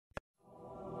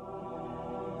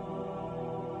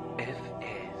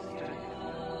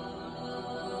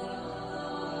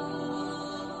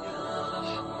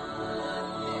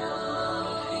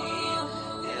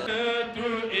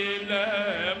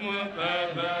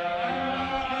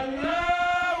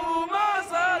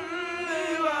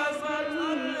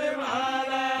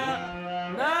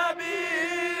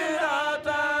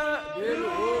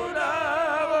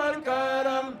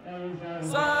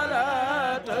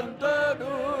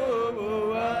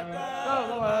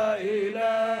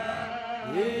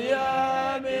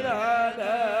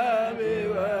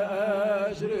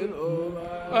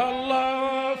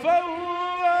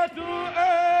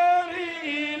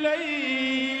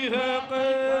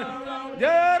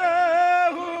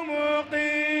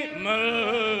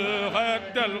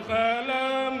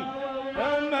والقلم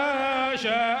ما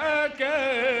شاء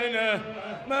كان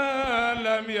ما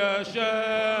لم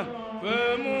يشاء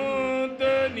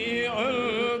فممتنع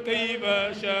كيف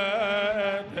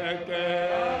شاء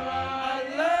كان.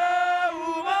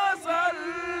 اللهم صل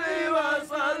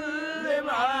وسلم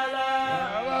على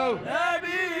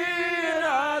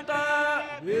نبينا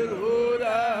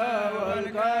بالهدى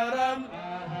والكرم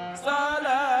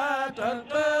صلاة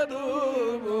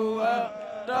تدوم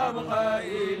وتبقى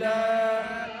إلى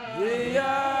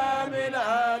أيام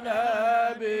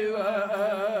العناب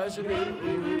وأشرق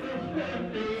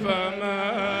فما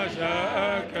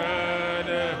شاء كان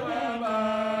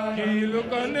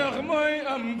كيلك نغمي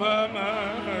أم فما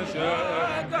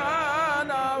شاء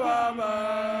كان وما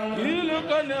كيلك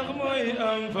نغمي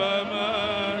أم فما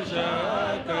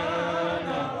شاء كان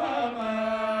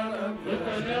كيلك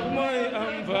نغمي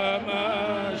أم فما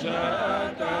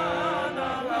شاء كان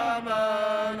وما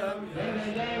لم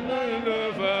يشمل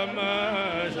فما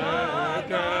شاء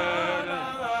كان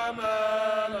وما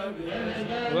لم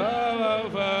واو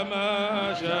فما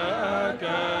شاء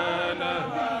كان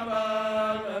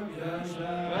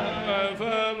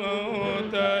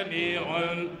فممتنع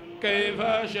كيف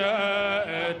شاء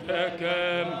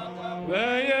تكم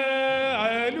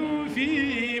ويعل في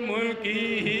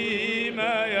ملكه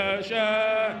ما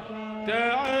يشاء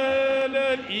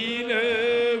تعالى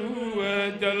الإله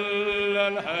وجل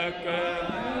الحكم.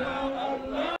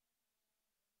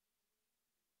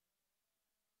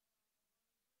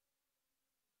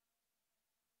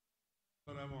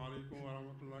 asalaamaaleykum wa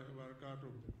rahmatullahi wa barakaatu.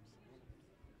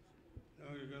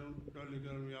 yaa ngi gërëm dolli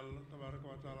gërëm yàlla tabaraka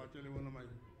wa taala ci li mën a may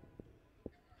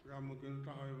gàmm gën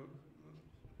taxaw ba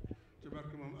ci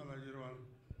barke moom Alaaji Rawaan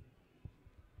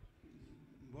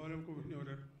mboolem ko fi ñëw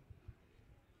rek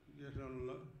jeex nañu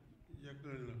la yegg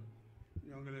nañ la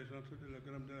ñoo ngi lay sant di la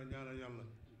gërëm di la ñaanal yàlla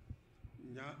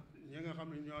ñi nga xam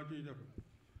ne ñoo ciy def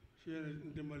seen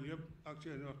ndimbal yëpp ak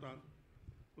seeni waxtaan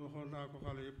waxoon naa ko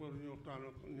xale yi pour ñu waxtaan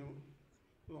ñu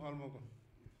waxal ma ko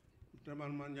te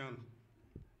man ma ñaan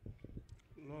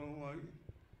loolu mooy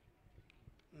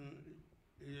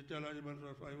yi Alaaji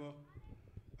Mansour Faye wax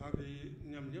ak yi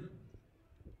ñam ñëpp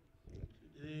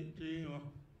ci wax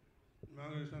maa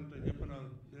ngi sant ñëpp daal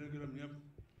di la gërëm ñëpp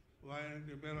waaye nag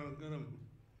di beral gërëm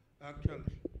ak cant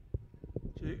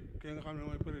ci ki nga xam ne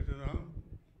mooy président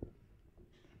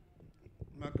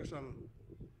Macky Sall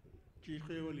ci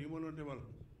xéewal yi mënoon defal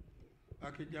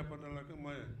ak ci jàppandal ak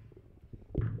moyen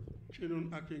ci nun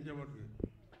ak ci njaboot gi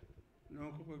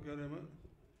ñoo ko gërëma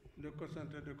di ko sant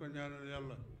di ko ñaanal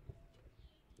yàlla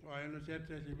waaye nu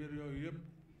seetee ci biir yooyu yëpp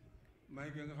may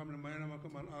gi nga xam ne may na ma ko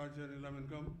man Alaaji Lamine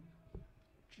Gam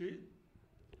ci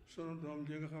sunu doom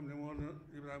ji nga xam ne moo na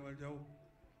Ibrahima Diaw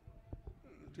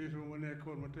tiitu mu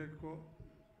nekkoon ma teg ko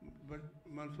ba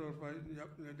Mansour Faye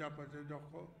ñu jàppate jox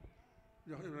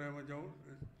Ibrahima Diaw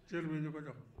cër bi ñu ko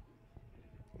jox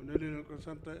ne leen ko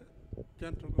sant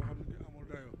cant koo xam ne amul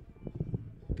dayoo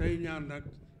tey ñaan nag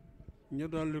ñu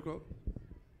dolli ko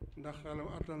ndax xelam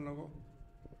attan na ko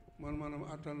manam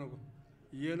attan na ko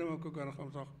yéena ma ko gën a xam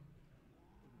sax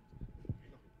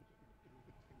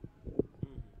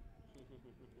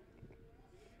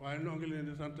waaye noo ngi leen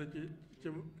di sant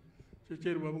ci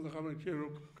cër boobu nga xam ne cëru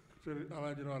sëriñ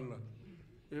Alaaji Rawaan la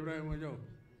Ibrahima Diaw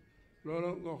loolu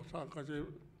nga wax sànq ci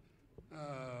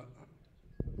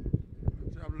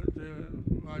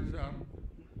Waaji Sarr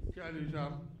ci Aliou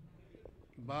Sarr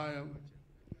baayam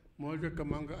moo jëkk a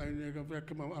màng ay néegam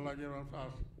fekk moom Alaaji Rawaan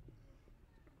Faas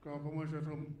kooku mooy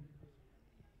sëtam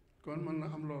kon mën na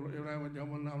am loolu Ibrahima Diaw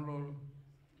mën na am loolu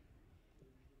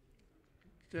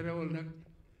terewul nag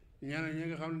ñeneen ñi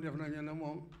nga xam ne def nañu ne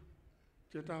moom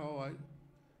ci taxawaay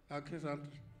ak ci sant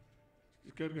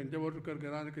kër ga njabootu kër ga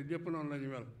daanaka ñëpp noonu la ñu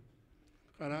mel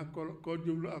xanaa koo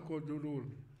jublu ak koo jubluwul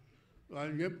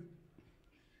waaye ñëpp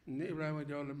ni Ibrahima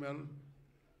Diaw la mel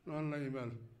noonu la ñu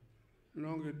mel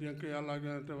noo ngi dénk yàlla ak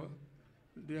yonente ba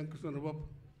dénk sunu bopp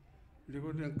di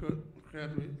ko dénk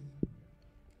xeet wi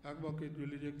ak bokki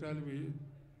jullit yi ak taalibe yi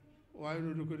waaye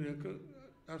nu di ko dénk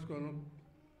askanu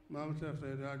maam Cheikh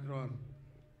Seydi Hadji Rawaan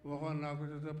waxoon naa ko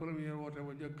ci sa première woote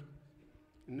ba jëkk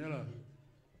ne la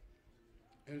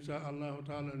insha allahu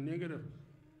taala nii nga def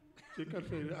ci kër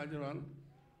Seydi Hadji Rawaan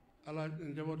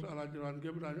njabootu Alaaji Rawaan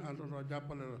gépp daañu àndandoo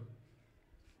jàppale la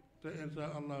te insha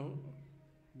allahu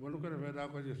bu nu ko defee daa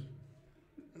ko gis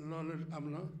loolu am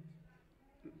na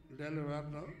delluwaat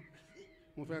na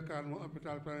mu fekkaat mu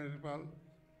hôpital principal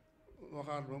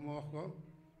waxaat ba ma wax ko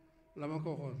la ma ko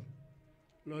waxoon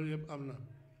loolu yëpp am na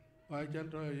waaye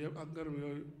cant yooyu yëpp ak ngërëm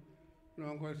yooyu noo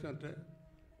ngi koy sante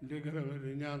di gërëme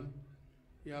di ñaan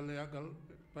yàlla yàggal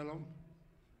pelam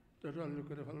te tool ñu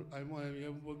ko defal ay moyens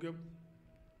yëpp bëgg yëpp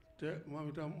te moom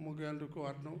itam mu gëndu ko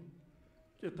waat nu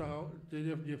ci taxaw ci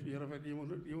jëf-jëf yi rafet yi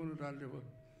mënu daan jëfal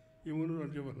yi mënu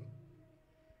doon jëfal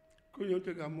ku ñëw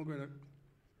ci gàmmu gi nag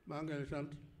maa ngi lay sant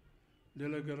di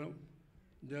la gërëm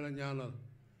di la ñaanal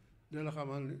di la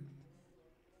xamal ni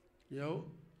yow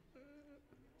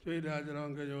suy daa jëlaw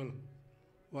nga ñëw la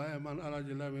waaye man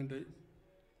Alaaji Lamin day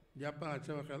jàpp naa ci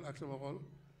sama xel ak sama xol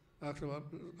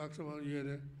ak sama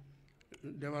yéene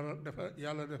defar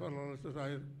yàlla defaral la sa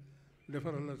saayir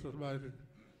defaral la sa baatin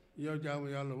yow jaamu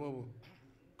yàlla boobu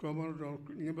koo mën a doon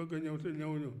ñu bëgg a ñëw te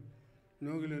ñëwuñu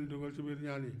ñoo ngi leen dugal ci biir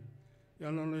ñaan yi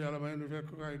yàlla noonu yàlla may nu fekk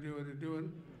ko ay diwan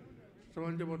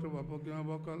sama njabootu bopp gi ma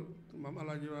bokkal maam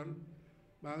Alaaji Waan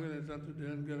maa ngi leen sant di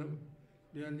leen gërëm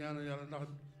di leen ñaanal yàlla ndax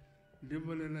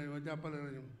dimbale nañ ma jàppale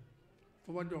nañu fu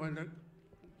ma joxoñ rek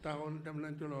taxaw dem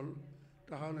nañ ci loolu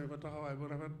taxaw nañ fa taxawaay bu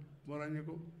rafet bu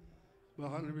ràññiku boo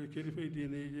xam ne bi kilifay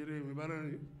diine yi ci réew mi bare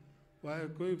nañu waaye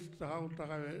koy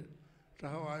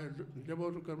taxawaay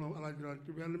njabootu kër moom Alaaji Waan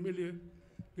ci benn milieu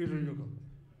gisuñu ko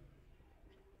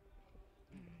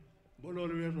bu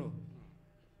loolu weesoo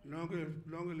noo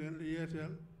ngi leen di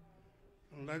yeeseel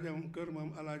ndajam kër moom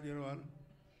Alaaji Waan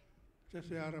ca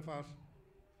siyaare Faas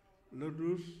le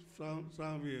 12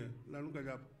 janvier lañu ko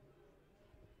jàpp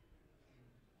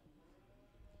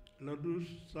le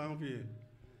 12 janvier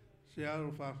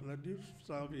siyaaru Faas le 10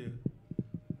 janvier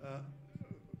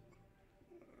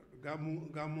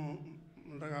gàmmu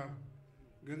Ndakaar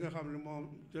gi nga xam ne moom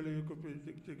ci lañu coupé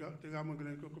ci gàmmu gi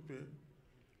lañ ko coupé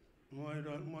mooy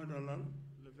doon lan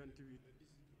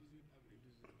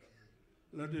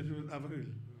le 18 avril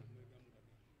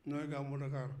nooy gàmmu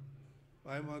Dakar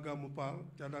waaye mooy gàmmu Paal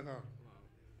ca Dakar.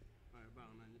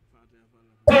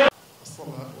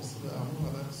 Asalaatu wasalaamu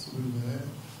ala rasulillah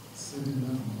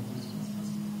Seydina Muhammad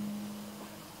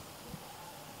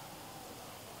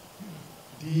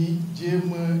di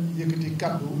jéem a yëkkati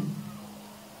kàddu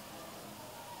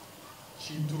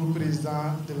ci turu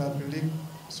président de la République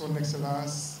son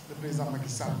excellence le président Macky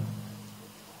Sall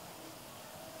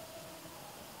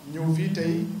ñëw fii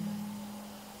tey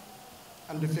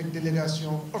ànd fekk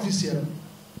délégation officielle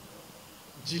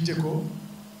jiite ko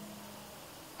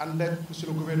ànd ak monsieur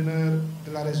le gouverneur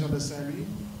de la région de Saint-Louis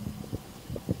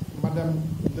madame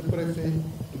le préfet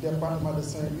du département de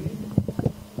Saint-Louis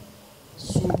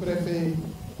sous-préfet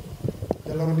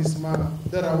de l'arrondissement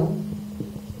de Raou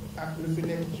ak lu fi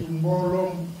nekk ci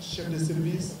mbooloom chef de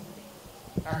service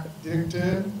ak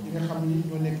directeur yi nga xam ni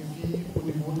ñoo nekk fii au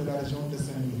niveau de la région de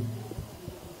Saint-Louis.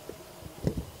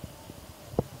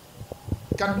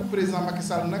 kaddu président Macky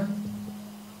Sall nag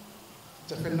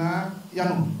jafe naa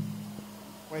yanu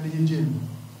waaye dañuy jéem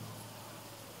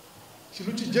ci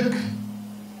lu ci jëkk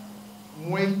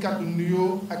mooy kaddu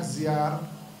nuyoo ak ziar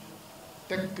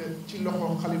teg ci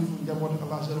loxo xalifu njaboot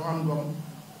Alaaji Waan Ngom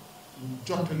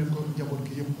jottali ko njaboot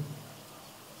gi yëpp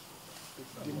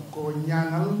di ko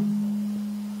ñaanal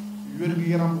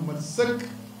wér-gu-yaram bu mat sëkk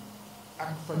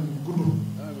ak fan yu gudd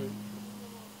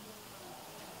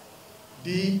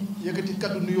di yëkkati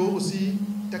kaddu nuyoo aussi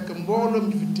teg mbooloom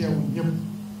ñu fi teew ñëpp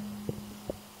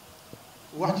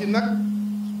wax ji nag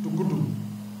du gudd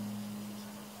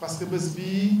parce que bés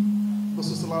bii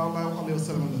bésu sallallahu alayhi wa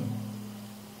sallam la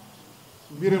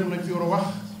mbiram lañ fi war a wax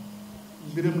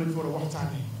mbiram lañ fi war a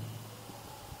waxtaane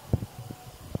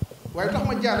waaye tax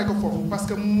ma jaare ko foofu parce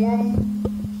que moom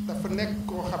dafa nekk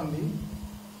koo xam ni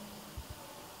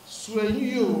su ñu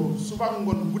yowoo suba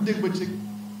ngoon guddeeg bëccëg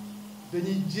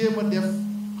dañuy jéem a def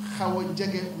xaw a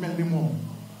jege mel ni moom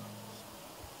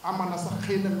amana sax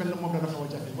xëy na mel ni moom dana xaw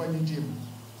a jafe waaye ñu jéem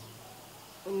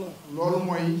loolu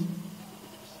mooy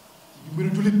mbiru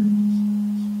jullit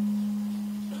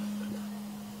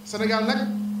Sénégal nag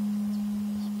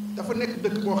dafa nekk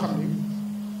dëkk boo xam ni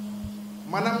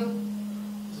maanaam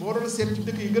boo doon seet ci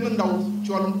dëkk yi gën a ndaw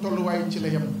ci wàllum tolluwaay ci la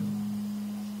yem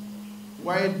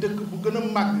waaye dëkk bu gën a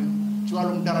màgg ci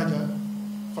wàllum daraja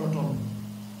fa la toll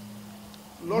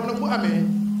loolu nag bu amee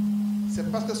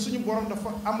c'est parce que suñu borom dafa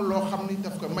am loo xam ni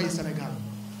daf ko may Sénégal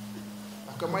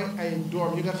daf ko may ay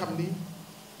doom yi nga xam ni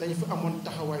dañu fi amoon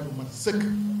taxawaay bu mat sëkk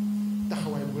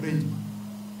taxawaay bu rëy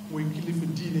mooy kilifa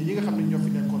diine yi nga xam ne ñoo fi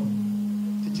nekkoon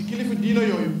te ci kilifa diine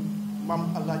yooyu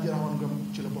maam Alaaji Waan Ngom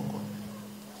ci la bokkoon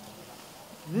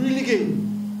ñuy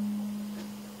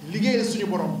liggéeyal suñu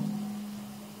borom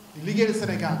di liggéeyal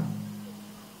Sénégal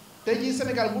tey jii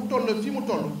Sénégal bu toll fii mu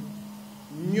toll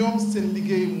ñoom seen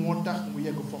liggéey moo tax mu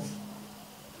yegg foofu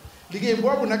liggéey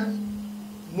boobu nag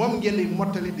moom ngeen di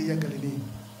mottali di yeggale nii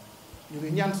ñu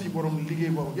ngi ñaan suñu borom liggéey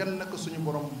boobu yan naka suñu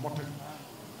borom mottali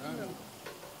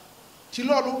ci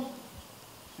loolu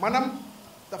maanaam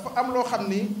dafa am loo xam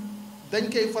ni dañ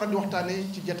koy faral di waxtaanee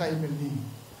ci jataay mel nii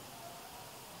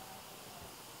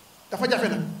dafa jafe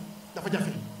nag dafa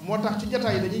jafe moo tax ci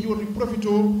jataay yi dañuy war di profité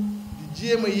di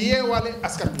jéem a yeewaale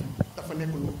askan bi dafa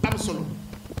nekk lu am solo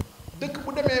dëkk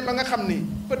bu demee ba nga xam ni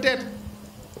peut-être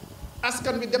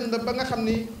askan bi dem na ba nga xam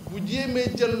ni bu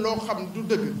jéemee jël loo xam du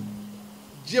dëgg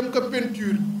jéem ko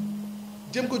peinture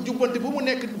jéem ko jubbante bu mu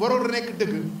nekk waroon nekk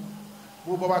dëgg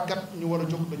bu boobaa kat ñu war a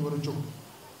jóg dañu war a jóg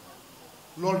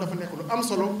loolu dafa nekk lu am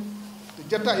solo te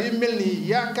jataay yu mel nii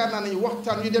yaakaar naa ne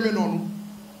waxtaan yu demee noonu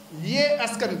yee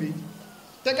askan bi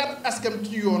tegaat askan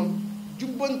ci yoon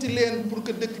jubbanti leen pour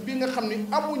que dëkk bi nga xam ni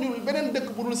amuñu beneen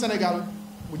dëkk bu dul Sénégal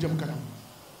mu jëm kanam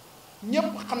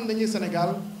ñépp xam nañu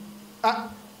Sénégal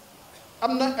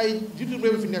am na ay jiitu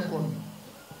réew fi nekkoon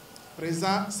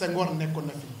président Senghor nekkoon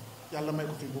na fi yàlla may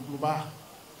ko fi boobu lu baax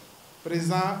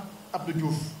président Abdou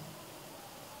Diouf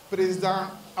président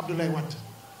Abdoulaye Wade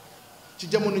ci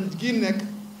jamono gii nekk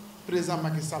président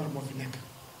Macky Sall moo fi nekk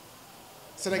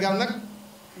Sénégal nag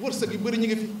wërsëg yu bëri ñu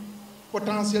ngi fi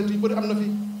potentiel yu bëri am na fi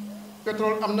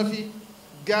pétrole am na fi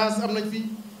gaz am nañ fi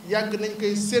yàgg nañ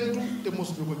koy séentu te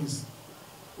mosuñu ko gis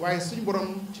waaye suñu borom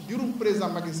ci diirum président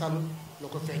Macky Sall la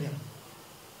ko feeñal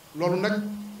loolu nag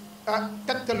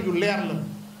tegtal yu leer la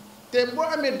te boo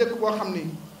amee dëkk boo xam ni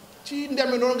ci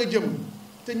ndeme noonu nga jëm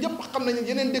te ñëpp xam nañu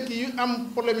yeneen dëkk yu am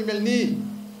problème yu mel nii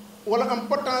wala am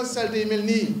potentialité yu mel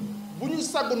nii bu ñu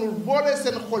sàgganul boolee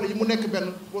seen xol yi mu nekk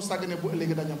benn boo sàgganee bu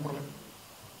ëllëgee dañu am problème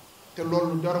te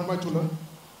loolu lu jar a moytu la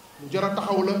lu jar a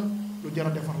taxaw la lu jar a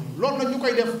defar la loolu nag ñu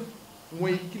koy def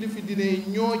mooy kilifa diine yi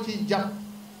ñoo ci jàpp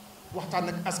waxtaan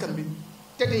ak askan bi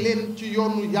teg leen ci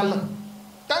yoonu yàlla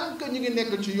tant que ñu ngi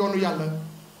nekk ci yoonu yàlla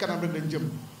kanam rek lañ jëm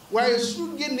waaye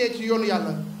su génnee ci yoonu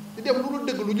yàlla di dem lu dul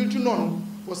dëgg lu jul ci noonu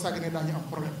boo sàgganee daañu am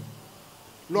problème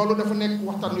loolu dafa nekk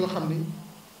waxtaan yoo xam ni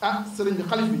sëriñ bi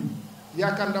xalif bi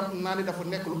yaakaar naa ni dafa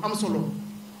nekk lu am solo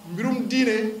mbirum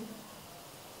diine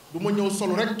du ma ñëw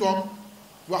solo rek toog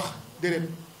wax déedéet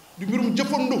du mbirum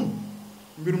jëfandu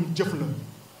mbirum jëf la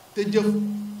te jëf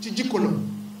ci jikko la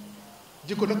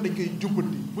jikko nag dañ koy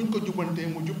jubbanti buñ ko jubbantee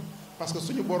mu jub parce que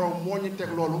suñu borom moo ñu teg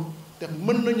loolu te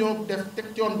mën nañoo def teg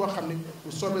ci yoon boo xam ne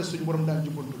bu soobee suñu borom daal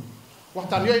jubbantul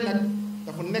waxtaan yooyu nag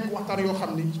dafa nekk waxtaan yoo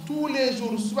xam ni tous les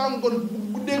jours suba ngoon bu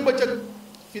guddee bëccëg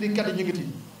firikat yi ñu ngi ci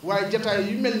waaye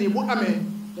jataay yu mel nii bu amee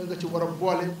da nga ci war a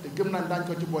boole te gëm naa daañu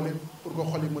ko ci boole pour que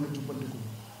xol yi mën a jubbantiku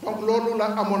donc loolu la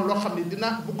amoon loo xam ni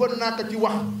bëggoon naa ko ci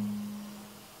wax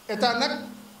état nag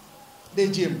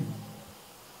day jéem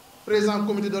président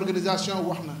comité d'organisation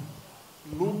wax na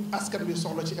lu askan bi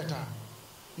soxla ci état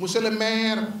monsieur le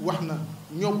maire wax na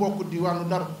ñoo bokk diwaanu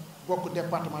Ndar bokk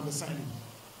département de Saint-Louis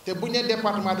te bu ñu nee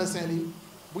département de Saint-Louis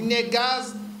bu ñu nee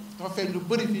gaz dafa feeñ lu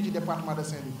bëri fii ci département de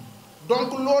Saint-Louis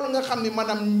donc loolu nga xam ni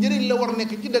maanaam njëriñ la war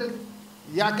nekk ci dëkk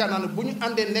yaakaar naa ne bu ñu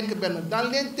àndee nekk benn dans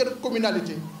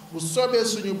l'intercommunalité bu soobee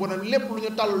suñu borom lépp lu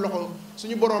ñu tàll loxo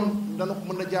suñu borom dana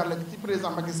ko mën a jaarale ci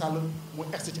président Macky Sall mu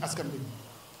egsi ci askan bi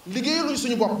liggéeyaluñ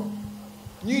suñu bopp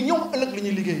ñuy ñëw ëllëg li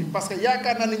ñuy liggéey parce que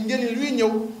yaakaar naa ne njëriñ luy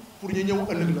ñëw pour ñu ñëw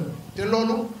ëllëg la te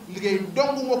loolu liggéey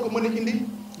dong moo ko mën a indi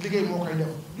liggéey moo koy def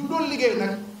du doon liggéey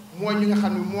nag mooy ñi nga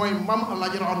xam ne mooy mam Allah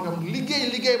jëra on ngam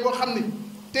liggéey boo xam ne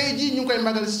tey jii ñu ngi koy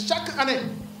magal chaque année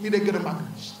mi day gën a màgg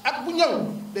at bu ñëw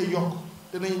day yokk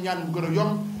danañ ñaan bu gën a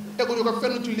yokk teguñu ko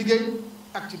fenn ci liggéey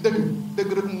ak ci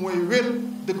dëgg rek mooy wér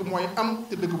dëgg mooy am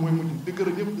te dëgg mooy mujj di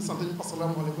gërëm ñëpp di sant ñu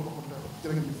asalaamaaleykum wa rahmatulah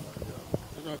jërë ngeen jëf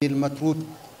المتروك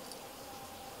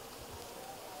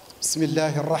بسم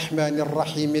الله الرحمن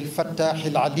الرحيم الفتاح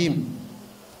العليم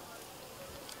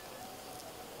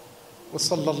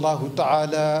وصلى الله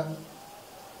تعالى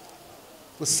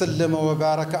وسلم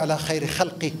وبارك على خير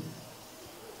خلقه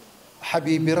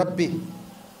حبيب ربه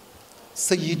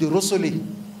سيد رسله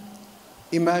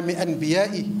إمام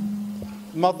أنبيائه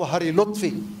مظهر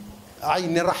لطفه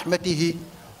عين رحمته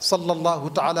صلى الله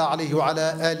تعالى عليه وعلى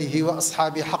آله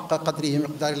وأصحابه حق قدره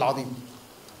مقدار العظيم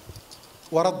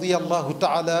ورضي الله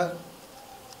تعالى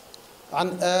عن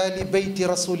آل بيت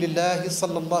رسول الله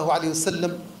صلى الله عليه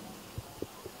وسلم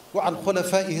وعن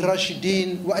خلفائه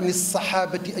الراشدين وعن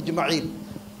الصحابة أجمعين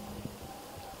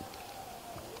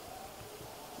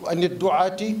وعن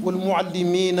الدعاة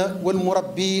والمعلمين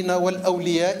والمربين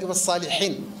والأولياء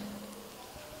والصالحين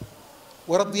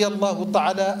ورضي الله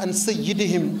تعالى عن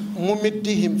سيدهم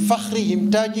ممدهم فخرهم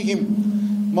تاجهم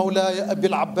مولاي أبي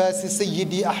العباس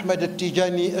سيدي أحمد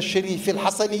التيجاني الشريف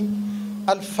الحسني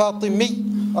الفاطمي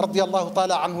رضي الله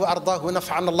تعالى عنه وأرضاه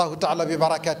ونفعنا الله تعالى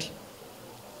ببركاته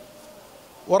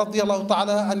ورضي الله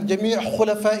تعالى عن جميع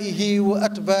خلفائه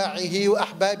وأتباعه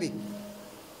وأحبابه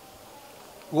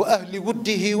وأهل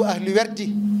وده وأهل ورده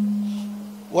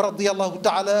ورضي الله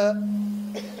تعالى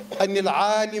أن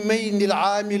العالمين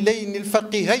العاملين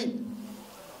الفقيهين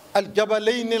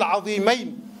الجبلين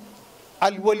العظيمين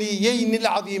الوليين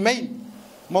العظيمين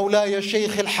مولاي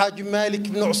الشيخ الحاج مالك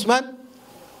بن عثمان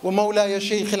ومولاي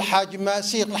الشيخ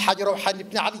الحاج روحاني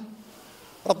بن علي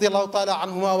رضي الله تعالى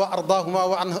عنهما وأرضاهما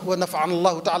ونفعنا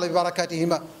الله تعالى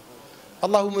ببركاتهما.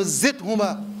 اللهم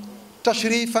زدهما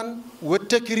تشريفا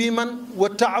وتكريما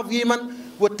وتعظيما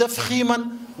وتفخيما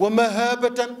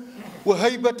ومهابة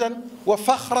وهيبة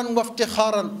وفخرا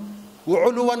وافتخارا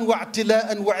وعلوا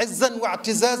واعتلاء وعزا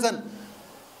واعتزازا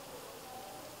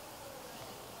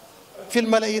في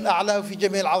الملأ الأعلى وفي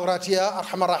جميع العورات يا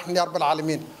أرحم الراحمين يا رب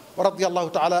العالمين. ورضي الله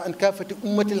تعالى عن كافة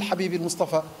أمة الحبيب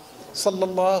المصطفى صلى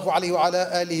الله عليه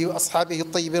وعلى آله وأصحابه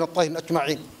الطيبين الطاهرين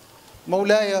أجمعين.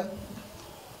 مولاي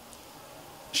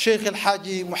الشيخ الحاج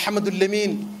محمد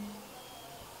اللمين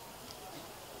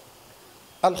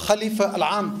الخليفة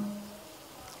العام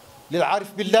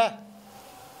للعارف بالله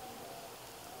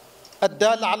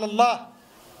الدال على الله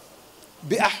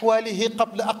بأحواله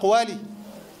قبل أقواله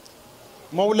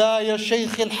مولاي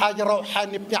الشيخ الحاج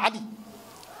روحاني بن علي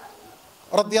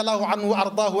رضي الله عنه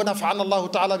وأرضاه ونفعنا الله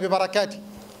تعالى ببركاته.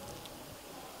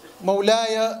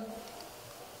 مولاي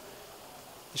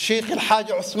الشيخ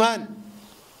الحاج عثمان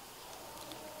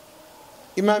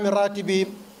إمام الراتب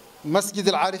مسجد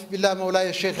العارف بالله مولاي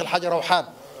الشيخ الحاج روحان.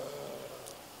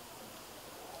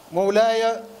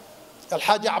 مولاي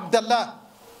الحاج عبد الله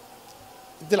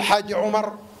ابن الحاج عمر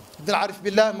ابن العارف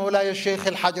بالله مولاي الشيخ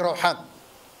الحاج روحان.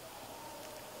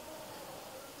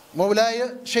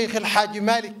 مولاي شيخ الحاج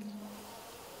مالك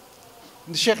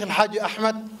ابن الشيخ الحاج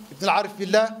أحمد ابن العارف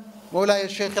بالله مولاي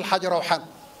الشيخ الحاج روحان.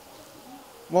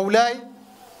 مولاي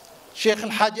شيخ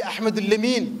الحاج أحمد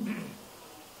اللمين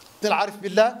ابن العارف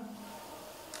بالله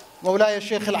مولاي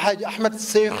الشيخ الحاج أحمد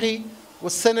السيخي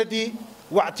والسندي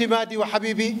واعتمادي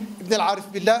وحبيبي ابن العارف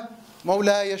بالله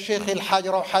مولاي الشيخ الحاج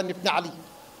روحان بن علي.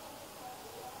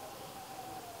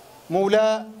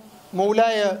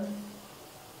 مولاي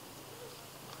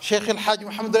شيخ الحاج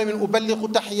محمد الأمين أبلغ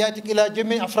تحياتك إلى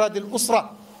جميع أفراد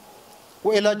الأسرة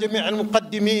وإلى جميع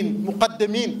المقدمين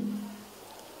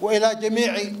وإلى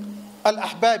جميع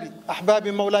أحباب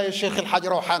مولاي الشيخ الحاج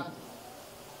روحان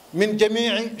من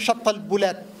جميع شط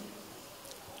البلاد.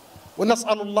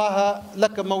 ونسأل الله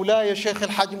لك مولاي الشيخ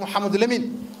الحاج محمد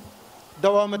الأمين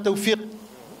دوام التوفيق.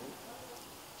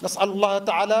 نسأل الله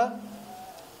تعالى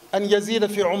أن يزيد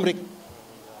في عمرك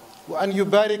وأن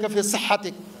يبارك في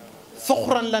صحتك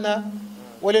ذخرا لنا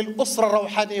وللأسرة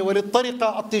الروحانية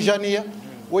وللطريقة التجانية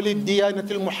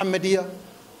وللديانة المحمدية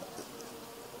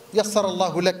يسر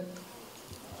الله لك.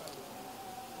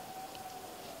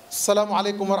 السلام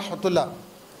عليكم ورحمة الله.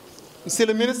 Monsieur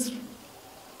le ministre,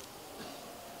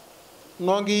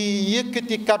 noo ngi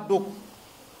yëkkati kàddu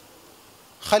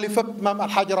xalifa maam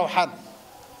alxaaji rawxaan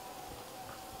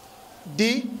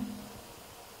di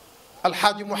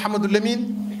alxaaji Mouhamadou Lamine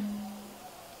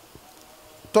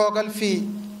toogal fii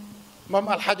maam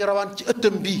alxaaji rawaan ci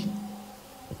ëttam bii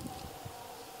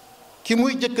ki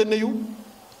muy jëkk a nuyu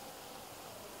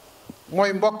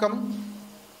mooy mbokkam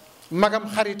magam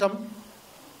xaritam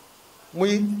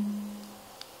muy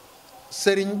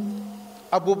Sëriñ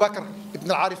Abou Bakr ibn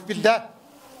al-Arif billah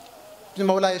ibn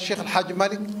Mawlaay Cheikh El Hadj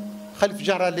Malick xalif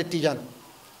général des Tidianes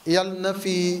yàlla na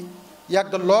fi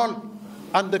yàgg lool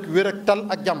ànd ak wér ak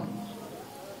tal ak jàmm.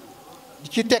 di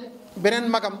ci teg beneen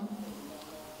magam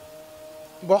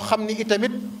boo xam ni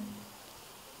itamit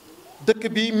dëkk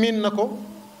bi miin na ko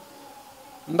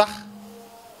ndax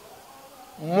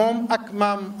moom ak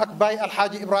maam ak baay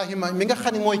alxaaji Ibrahima mi nga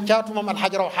xam ne mooy caatu maam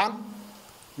alxaaji Rawxaan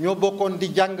ñoo bokkoon di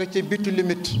jàng ca bitu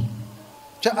limite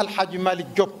ca alxaaji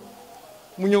Malick Diop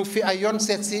mu ñëw fi ay yoon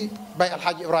seet si baay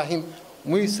alxaaji Ibrahim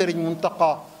muy sëriñ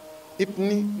Muntaqa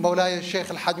ibni mawlaaya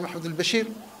cheikh alxaaji Mahamadul Bachir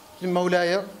ibni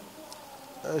mawlaaya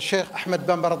cheikh Ahmed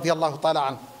Bamba radiallahu taala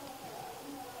an.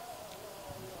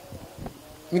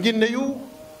 mi ngi nuyu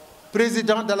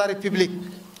président de la république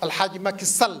alxaaji Macky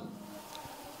Sall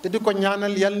te di ko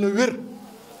ñaanal yàlla na wér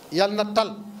yàlla na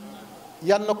tal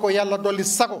yàlla na ko yàlla dolli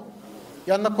sago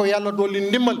yàlla na ko yàlla dolli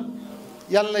ndimbal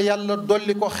yàlla na yàlla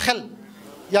dolli ko xel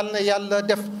yàlla na yàlla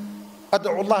def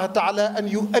ad'u llaha taala an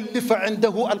yu'allifa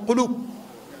indahu alqulub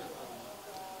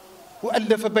wa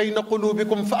allafa bayna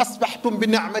qulubikum fa asbaxtum bi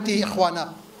nicmatihi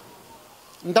ixwaana.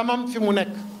 ndamam fi mu nekk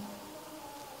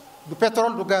du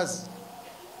pétrole du gaz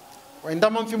waaye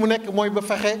ndamam fi mu nekk mooy ba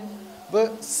fexe ba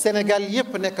Sénégal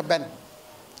yépp nekk benn.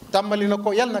 tàmbali na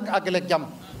ko yàlla na ko àggaleeg jàmm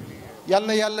yàlla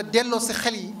na yàlla delloo si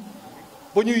xel yi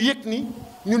ba ñu yëg ni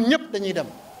ñun ñëpp dañuy dem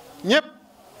ñëpp.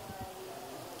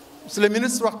 monsieur le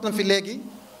ministre wax na fi léegi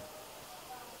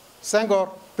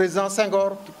Senghor président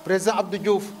Abdou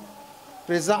Diouf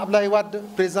président Abdoulaye Wade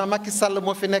président Macky Sall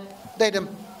moo fi nekk day dem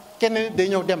kenn day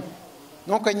ñëw dem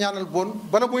ñoo koy ñaanal bon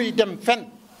bala muy dem fenn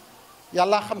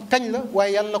yàlla xam kañ la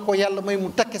waaye yàlla na ko yàlla may mu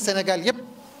takke Sénégal yépp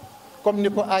comme ni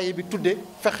ko aaye bi tuddee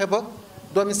fexe ba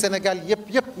doomi Sénégal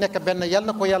yépp nekk benn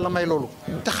yàlla na ko yàlla may loolu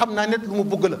te xam naa net lu mu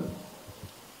bëgg la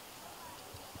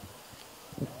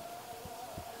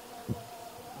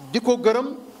di ko gërëm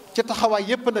ci taxawaay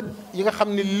yépp nag yi nga xam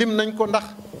ni lim nañ ko ndax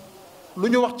lu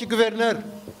ñu wax ci gouverneur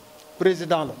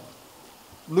président la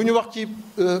lu ñu wax ci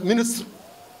ministre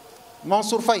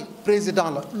Mansour Faye président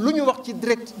la lu ñu wax ci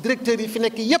directeur yi fi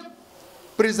nekk yépp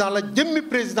président la jëmmi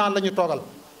président la ñu toogal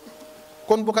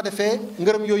kon bu ko defee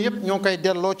ngërëm yooyu yépp ñoo ngi koy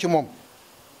delloo ci moom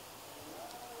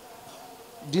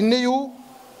di nuyu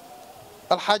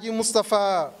alxaaji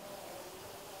Moustapha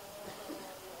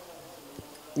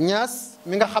Niass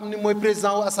mi nga xam ni mooy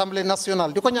président wu assemblée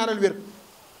nationale di ko ñaanal wér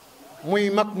muy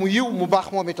mag mu yiw mu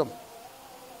baax moom itam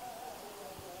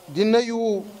di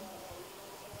nuyu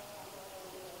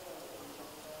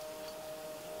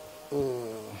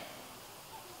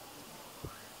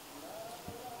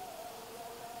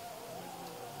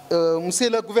monsieur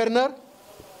le gouverneur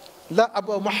la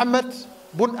Mohamed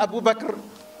Boun Aboubacar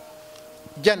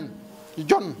Dionne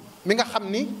mi nga xam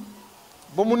ni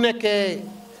ba mu nekkee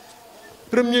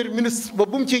premier ministre ba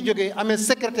bu mu ciy jógee amee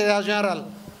secrétariat général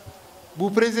bu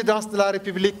présidence de la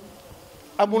république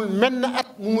amul menn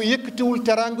at mu yëkkatiwul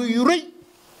teraanga yu rëy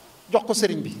jox ko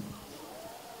sëriñ bi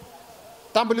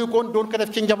tàmbali koon doon ko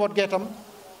def ci njaboot geetam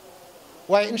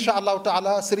waaye incha allahu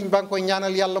taala sëriñ baa ngi koy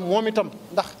ñaanal yàlla moom itam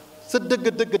ndax sa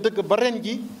dëgg ba ren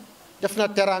ji def na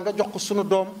teraanga jox ko sunu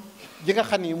doom ji nga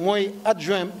xam ni mooy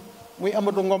adjoint muy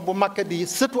Amadou Ngom bu Màkka di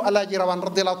sëtu alaaji Rawaan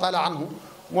radiallahu taala anhu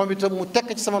moom itam mu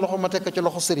tekk ci sama loxo ma tekk ci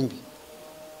loxo sëriñ bi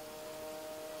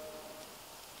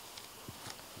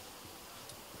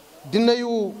di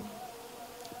nuyu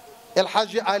El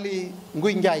Hadji Ali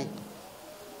Nguy Ndiaye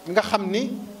mi nga xam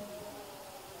ni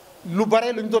lu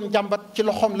bare lu ñu doon jàmbat ci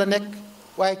loxoom la nekk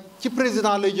waaye ci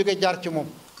président lay jógee jaar ci moom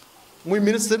muy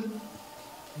ministre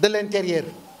de l'intérieur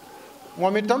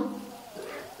moom itam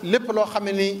lépp loo xam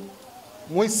ne ni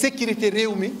mooy sécurité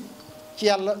réew mi ci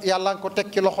yàlla nga ko teg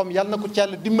ci loxoom yàlla na ko ci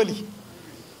yàlla dimbali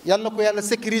yàlla na ko yàlla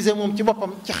sécuriser moom ci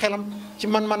boppam ci xelam ci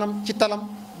man-manam ci talam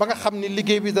ba nga xam ni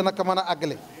liggéey bi dana ko mën a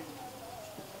àggale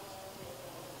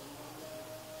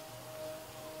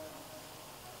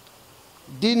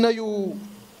di nuyu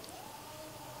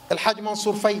El Hadj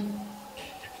Mansour Faye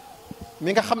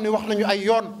mi nga xam ne wax nañu ay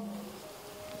yoon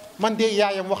man de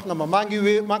yaayam wax na ma maa ngi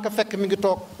ko fekk mi ngi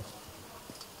toog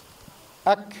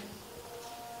ak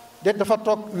de dafa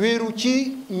toog wéeru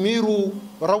ci miiru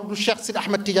rawdu Cheikh Sidi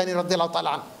Ahmed Tidiane radiallahu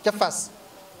taala an ca Fass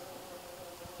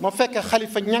ma fekk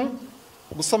xalifa ñang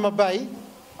bu sama baay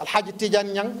alxaaji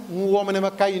Tidiane ñang mu woo ma ne ma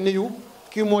kaay nuyu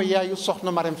kii mooy yaayu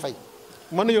soxna Marème Faye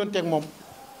ma nuyoon teeg moom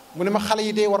mu ne ma xale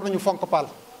yi de war nañu fonk paal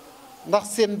ndax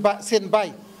seen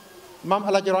baay maam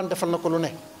El Hadj Rawaan defal na ko lu ne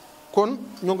kon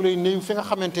ñoo ngi lay nuyu fi nga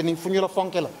xamante ni fu ñu la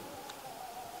fonke la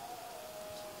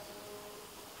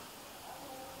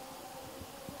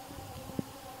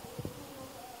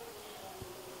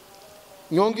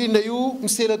ñoo ngi nuyu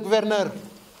monsieur le gouverneur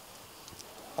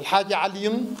alxaaji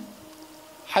Alioune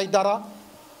Haydara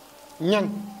Ñang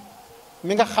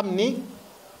mi nga xam ni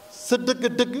sa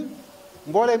dëgg-dëgg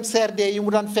mbooleem CRD yi mu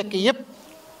daan fekk yépp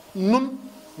nun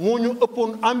moo ñu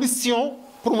ëppoon ambition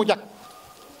pour mu jag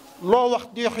loo wax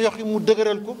di yox yi mu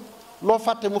dëgëral ko loo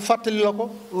fàtte mu fàttali la ko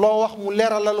loo wax mu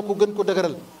leeral la ko gën ko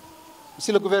dëgëral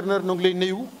monsieur le gouverneur noo ngi lay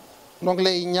nuyu noo ngi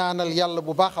lay ñaanal yàlla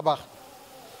bu baax a baax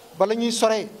bala ñuy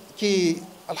sore ci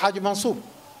alxaaji Mansour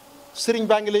sëriñ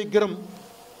baa ngi lay gërëm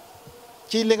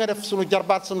ci li nga def sunu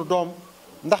jarbaat sunu doom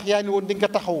ndax yaa ni woon di nga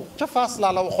taxaw ca Fass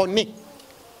laa la waxoon ni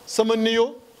sama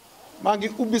nuyoo maa ngi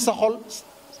ubbi sa xol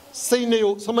say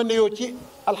nuyoo sama nuyoo ci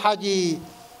alxaaji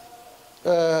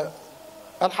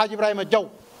Ibrahima Diaw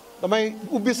damay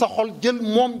ubbi sa xol jël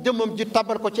moom jëmmam ji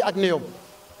tabal ko ci ak nuyoom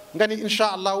nga ni incha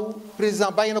allahu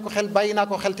président bàyyi na ko xel bàyyi naa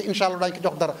ko xel te incha allah daañu ko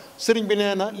jox dara sëriñ bi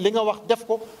nee na li nga wax def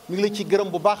ko mi ngi la ci gërëm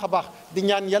bu baax a baax di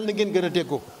ñaan yàlla na ngeen gën a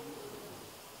déggoo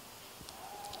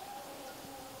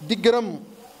di gërëm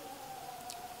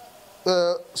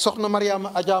soxna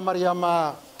Mariama Adja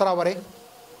Mariama Traoré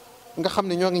nga xam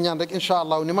ne ñoo ngi ñaan rek incha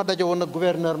allah ni ma daje woon ak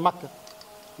gouverneur Makka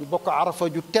ñu bokk arafa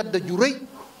ju tedd ju rëy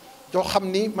joo xam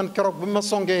ni man keroog bi ma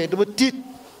songee dama tiit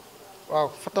waaw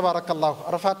fa tabarakallahu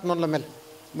arafaat noonu la mel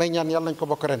may ñaan yàlla nañ ko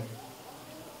bokk ren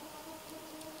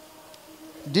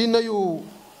di nuyu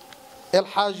El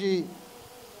Hadji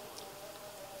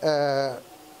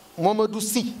Momadou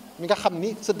Sy mi nga xam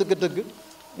ni sa dëgg-dëgg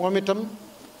moom itam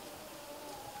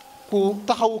ku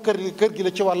taxawu kër gi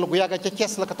la ci wàllu gu yàgga ca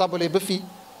Cees la ko tàmbalee ba fii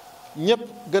ñëpp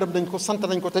gërëm nañ ko sant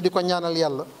nañ ko te di ko ñaanal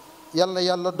yàlla yal na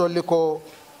yàlla dolli ko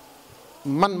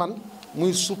man-man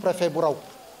muy sous-préfet bu raw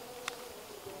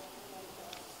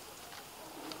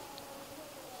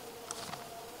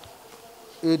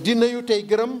di nuyu tey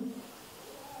gërëm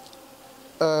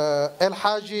El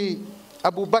Hadji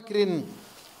Abou Bakrin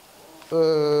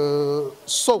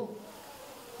Sow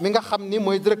mi nga xam ni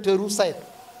mooy directeur u SAED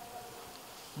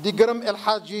di gërëm El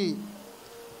Hadji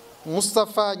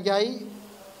Moustapha Ndiaye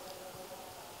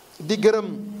di gërëm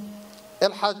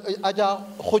El Hadji Adja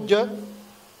Khoudia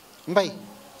Mbaye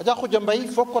Adja Khoudia Mbaye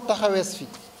foog ko taxawees fi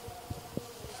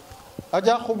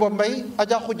Adja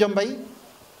Khoudia Mbaye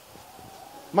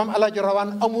maam Alaaji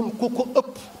Rawaan amul ku ko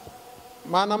ëpp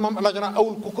maanaam maam Alaaji Rawaan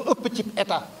awul ku ko ëpp ci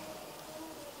état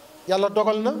yàlla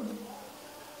dogal na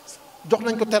jox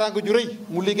nañ ko teraanga ju rëy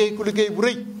mu liggéey ku liggéey bu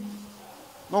rëy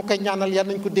moo koy ñaanal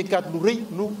yàlla nañ ko dénkaat lu rëy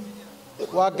lu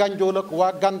waa Gànjool ak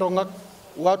waa Gàndong ak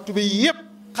waa Tubé yépp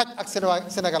xaj ak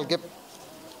Sénégal gépp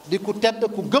di ku tedd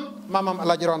ku gëm maamam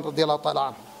Alaaji Rawaan radiyallahu taala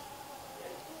anhu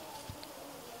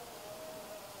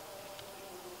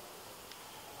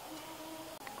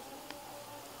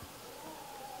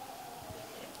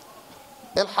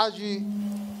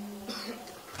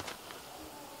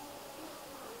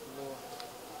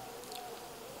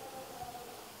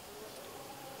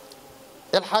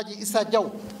El Hadji Issa Diaw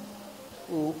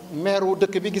maire wu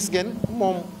dëkk bi gis ngeen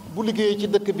moom bu liggéeyee ci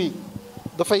dëkk bi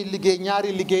dafay liggéey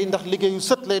ñaari liggéey ndax liggéeyu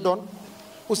sët lay doon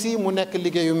aussi mu nekk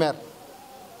liggéeyu maire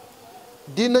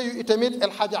di nuyu itamit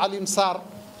El Hadji Alioune Sarr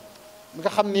mi nga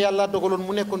xam ni yàlla dogaloon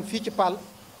mu nekkoon fii ci Paal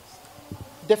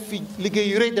def fi liggéey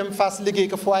yu rëy dem Fass liggéey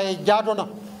ko fa waaye jaado na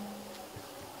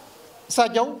Issa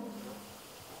Diaw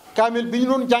kaamil bi ñu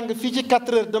doon jàng fii ci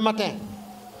 4 heures de matin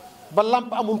ba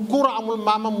lamp amul courant amul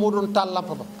maamam moo doon taal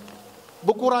lamp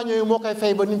ba courant ñooyu moo koy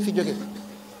fay ba ni mu fi jóge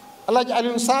Alaaji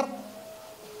Alioune Sarr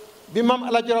bi maam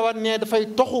Alaaji Rawaan ne dafay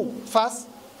toxu Fass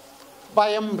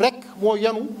bàyyam rek moo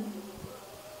yanu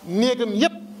néegam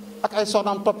yépp ak ay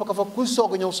soxnaam topp ko fa kuy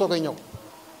soog a ñëw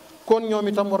kon ñoom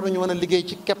itam war nañu mën a liggéey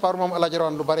ci keppaar moom Alaaji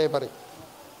Rawaan lu baree bare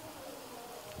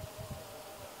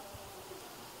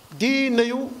di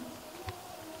nuyu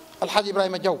Alxaaji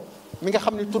Ibrahima Diaw mi nga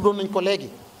xam ne tuddoon nañ ko léegi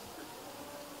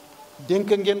dénk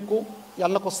ngeen ko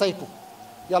yàlla na ko saytu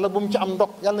yàlla bu mu ci am ndog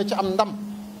yàlla na ci am ndam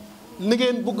li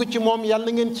ngeen bugg ci moom yàlla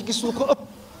na ngeen ci gis lu ko ëpp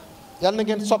yàlla na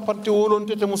ngeen soppante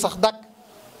wóoloonte te mu sax dàkk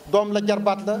doom la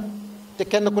jarbaat la te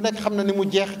kenn ku nekk xam na ni mu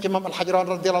jeex ci maam Alxaaji Rawaan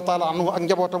radiyallahu taala anhu ak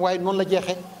njabootam waaye noonu la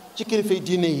jeexee ci kilifay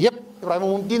diine yi yépp Ibrahima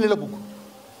moom diine la bugg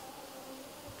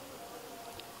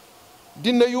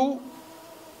di nuyu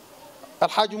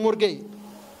Alxaaji Mor Gueye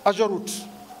Ajarut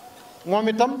moom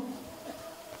itam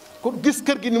ku gis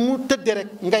kër gi ni mu tëdde rek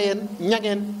ngayeen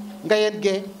ñangeen ngayeen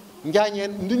gee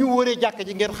njaañeen ni ñu wëree jàkka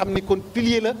ji ngeen xam ni kon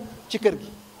pilier la ci kër gi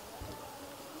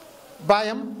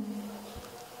baayam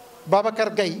Babacar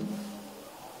Gaye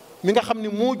mi nga xam ni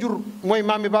moo jur mooy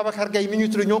maam mi Babacar Gaye mi ñu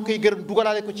tudd ñoo koy gërëm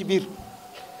dugalaale ko ci biir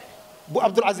bu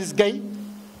Abdoul Aziz Gaye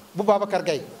bu Babacar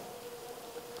Gaye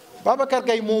Babacar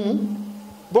Gaye moomu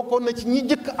bokkoon na ci ñi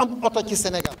jëkk am oto ci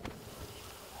Sénégal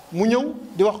mu ñëw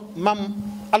di wax maam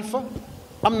Alpha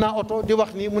am naa oto di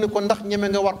wax nii mu ne ko ndax ñeme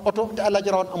nga war oto te Alaaji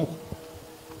Rawaan amu ko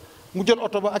mu jël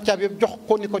oto ba ak caabi yëpp jox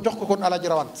ko ni ko jox ko kon Alaaji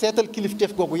Rawaan seetal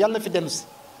kilifteef googu yàlla na fi dellu si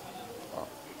waaw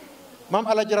maam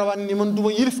Alaaji Rawaan ni man du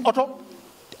ma yilif oto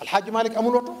te Alxaaji Malick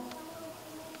amul oto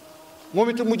moom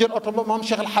itam mu jël oto ba maam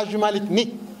Cheikh Alxaaji Malick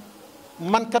ni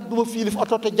man kat du ma fi yilif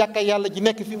oto te jàkka yàlla ji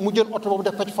nekk fi mu jël oto boobu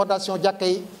def ko ci fondation jàkka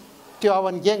yi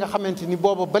Tiwaawan jee nga xamante ni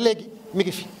booba ba léegi mi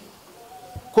ngi fi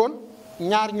kon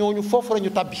ñaar ñooñu foofu la ñu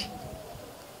tabbi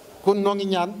kon noo ngi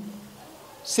ñaan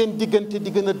seen diggante di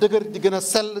gën a dëgër di gën a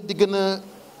sell di gën a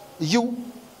yiw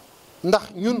ndax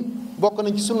ñun bokk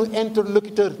nañ ci sunu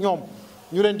interlocuteur ñoom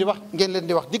ñu leen di wax ngeen leen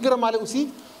di wax di gërëmaale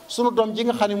aussi sunu doom ji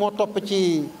nga xam ne moo topp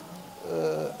ci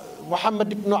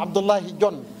Mouhamad ibnu Abdullahi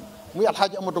Jon muy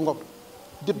Alxaaji Amadou Ngom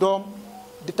di doom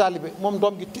di taalibe moom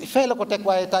doom gi fee la ko teg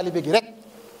waaye taalibe gi rek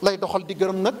lay doxal di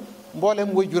gërëm nag mbooleem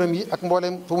way juram yi ak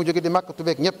mbooleem fu mu jóge di màkk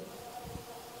tubeeg ñëpp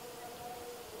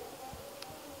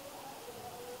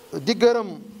di gërëm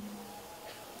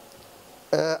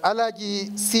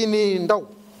Alaaji Sini Ndaw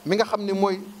mi nga xam ne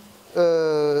mooy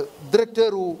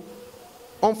directeur u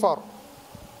ONFOR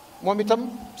moom itam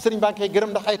sëriñ baa ngi koy gërëm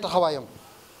ndax ay taxawaayam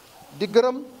di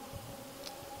gërëm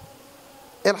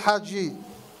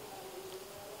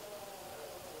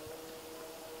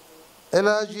El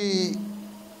Hadji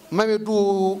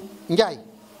Mamadou Ndiaye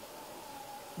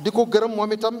di ko gërëm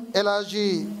moom itam El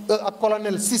Hadji ak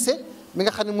colonel Cissé mi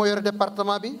nga xam ne moo yore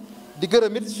département bi di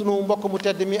gërëm it sunu mbokk mu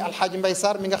tedd mi alxaaji Mbay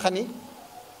Sarr mi nga xam ni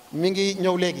mi ngi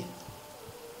ñëw léegi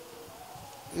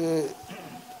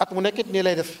at mu nekkit nii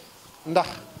lay def ndax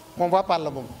moom waa Paal la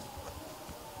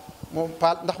moom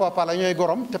Paal ndax waa Paal la ñooy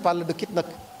gorom te Paal la dëkkit nag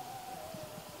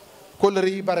kóllëre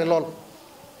yi bare lool.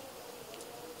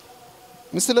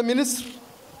 monsieur le ministre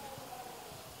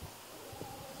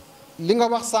li nga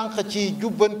wax sànq ci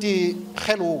jubbanti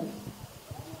xelu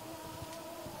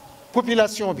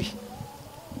population bi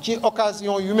ci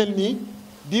occasion yu mel nii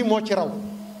bii moo ci raw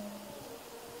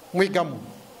muy gàmmu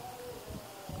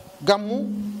gàmmu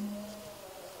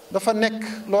dafa nekk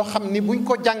loo xam ni buñ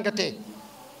ko jàngatee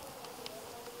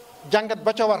jàngat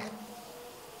ba ca war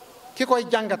ki koy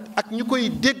jàngat ak ñu koy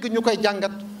dégg ñu koy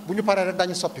jàngat bu ñu paree rek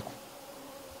dañu soppiku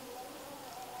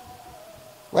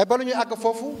waaye bala ñuy àgg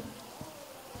foofu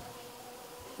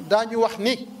daañu wax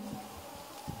ni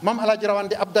maam Alaaji Rawaan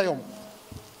di ab dayoom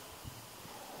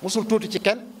musul tuuti ci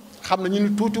kenn xam na ñu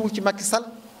ni tuutiwul ci Macky Sall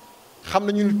xam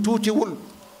na ñu ni tuutiwul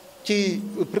ci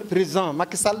président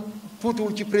Macky Sall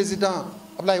tuutiwul ci président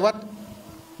Ablaye Wade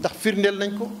ndax firndeel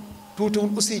nañ ko tuutiwul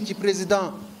aussi ci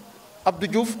président Abdou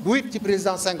Diouf du it ci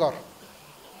président Senghor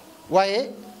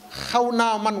waaye xaw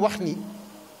naa man wax ni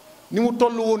mu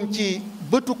toll woon ci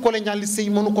bëtu colonialiste yi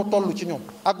mënu ko toll ci ñoom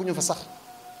àgguñu fa sax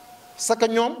parce que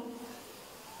ñoom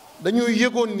dañuy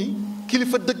yëgoon ni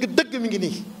kilifa dëgg-dëgg mi ngi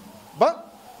nii ba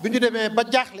bi ñu demee ba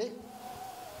jaaxle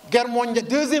guerre mondiale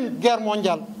deuxième guerre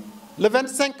mondiale le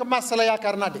 25 mars la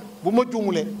yaakaar naa de bu ma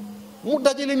juumulee mu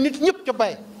dajale nit ñëpp ca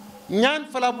Baye ñaan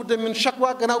falaa bu dem min chaque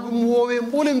fois gannaaw bi mu woowee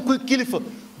mbooleen koy kilifa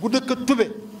gu dëkk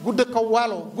Tube gu dëkk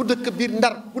Waalo gu dëkk biir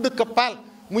Ndar gu dëkk Paal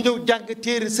mu ñëw jàng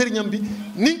téere sëriñam bi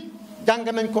ni jàng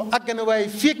nañ ko àgg na waaye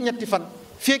fii ak ñetti fan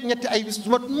fii ak ñetti ay bis du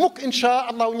mat mukk insha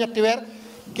allahu ñetti weer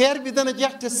guerre bi dana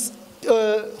jeex te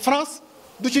France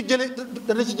du ci jële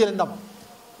dana ci jële ndam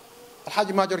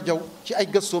alxaaji Maajoor Jaw ci ay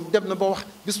gëstoom dem na ba wax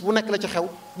bis bu nekk la ci xew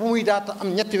bu muy daata am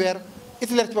ñetti weer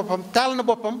Hitler ci boppam taal na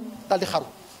boppam daal di xaru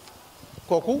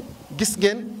kooku gis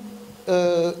ngeen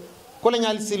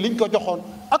colonialiste liñ ko joxoon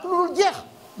ak lu dul jeex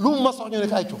lu mu ma sox ñu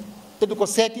nekk ay cu te di ko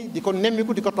seeti di ko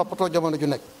nemmiku di ko toppatoo jamono ju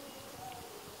nekk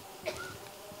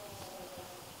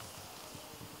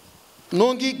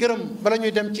noo ngi gërëm bala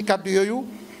ñuy dem ci kàddu yooyu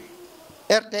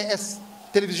RTS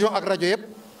télévision ak rajo yëpp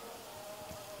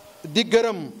di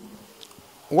gërëm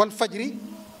Wal Fajri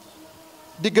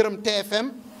di gërëm TFM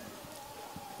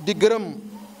di gërëm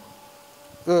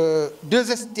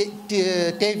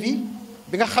 2STV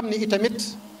bi nga xam ni itamit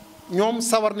ñoom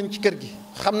sawar nañ ci kër gi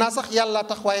xam naa sax yàlla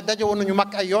tax waaye daje woon nañu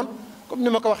mag ay yoon comme ni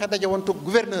ma ko waxee daje woon toog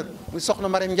gouverneur muy soxna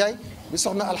Marème Ndiaye muy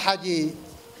soxna Alxaaji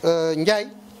Ndiaye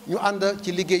ñu ànd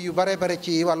ci liggéey yu bare bare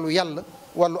ci wàllu yàlla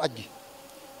wàllu aj gi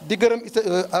di gërëm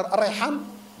Rayhan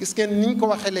gis ngeen ni ñu ko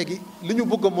waxee léegi li ñu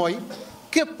bëgg mooy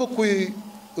képp kuy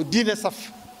diine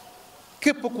saf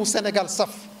képp ku Sénégal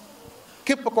saf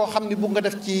képp koo xam ni bu nga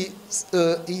def ci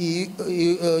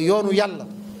yoonu yàlla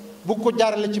bu ko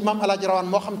jaarale ci maam Alaaji Rawaan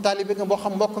moo xam taalibe nga moo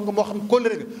xam mbokk nga moo xam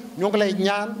kóllëre nga ñoo ngi lay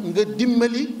ñaan nga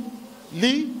dimbali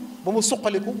lii ba mu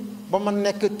suqaliku ba man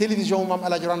nekk télévision maam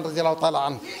Alaaji Rawaan radiyallaahu taala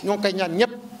anhu ñoo ngi koy ñaan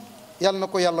ñëpp yàlla na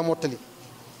ko yàlla mottali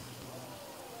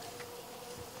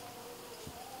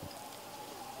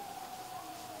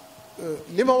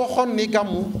li ma waxoon ni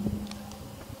gàmmu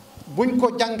buñ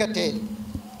ko jàngatee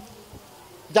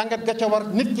jàngat ga ca war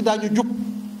nit ki daañu jub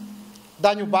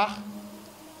daañu baax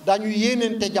daañu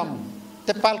yéeneente jàmm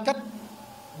te paalkat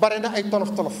bare na ay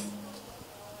tolof-tolof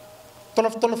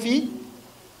tolof-tolof yi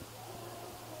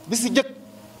bi si jëkk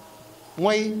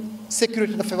mooy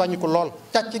sécurité dafa wàññi ko lool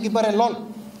càcc gi bare lool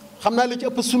xam naa li ci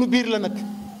ëpp sunu biir la nag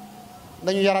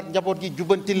dañu yaraat njaboot gi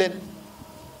jubbanti leen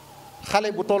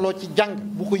xale bu tolloo ci jàng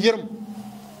bu ko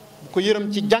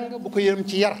yërëm ci jàng bu ko yërëm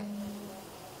ci yar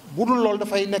bu dul loolu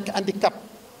dafay nekk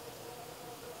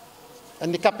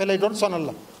handicapé lay doon sonal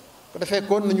la ko defee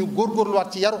kon nañu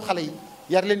góorgóorluwaat ci yaru xale yi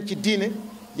yar leen ci diine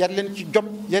yar leen ci jom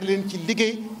yar leen ci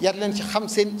liggéey yar leen ci xam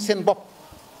seen bopp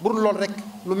bu dul loolu rek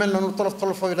lu mel noonu tolof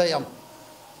tolof yu day am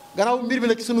gannaaw mbir mi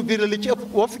nag sunu biir la li ci ëpp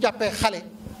boo fi jàppee xale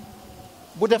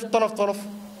bu def tolof tolof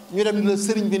ñu dem la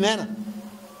sëriñ bi nee na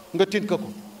nga tin ko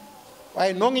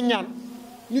waaye noo ngi ñaan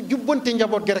ñu jubbante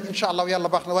njaboot gi rek incha allah yàlla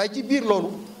baax na waaye ci biir loolu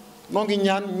noo ngi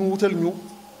ñaan ñu wutal ñu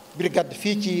brigade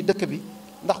fii ci dëkk bi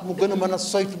ndax mu gën a mën a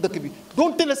soytu dëkk bi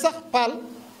donte ne sax paal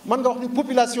mën nga wax ni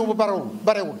population bu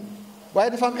barewul waaye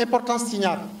dafa am importance ci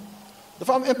ñaar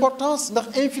dafa am importance ndax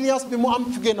influence bi mu am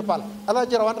fu génn paal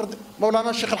Alaaji Rawaan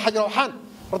Mawlana Cheikh Alhaji Rawaan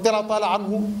radiallahu taala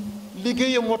anhu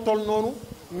liggéeyam moo toll noonu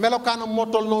melokaanam moo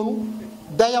toll noonu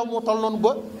dayaw moo toll noonu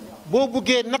ba boo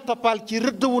buggee natta paal ci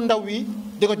rëdd wu ndaw wi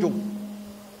di nga jóg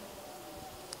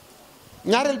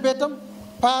ñaareel beetam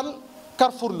paal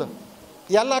Carrefour la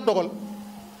yàlla dogal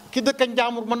ki dëkk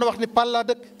Njaamur mën na wax ni Pal laa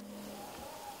dëkk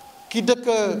ki dëkk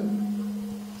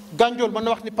Gànjool mën na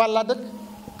wax ni Pal laa dëkk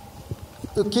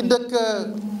ki dëkk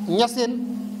Ñaseen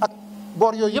ak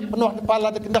boor yooyu yëpp mën na wax ni Pal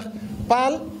laa dëkk ndax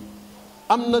Pal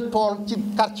am na tool ci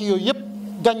quartier yooyu yëpp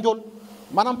Gànjool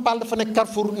maanaam Pal dafa nekk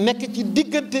Carrefour nekk ci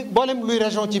diggante mboolem luy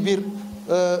région ci biir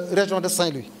région de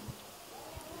Saint-Louis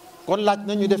kon laaj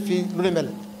na ñu def fii lu ne mel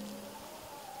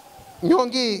ñoo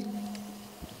ngi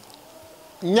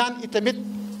ñaan itamit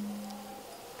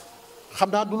xam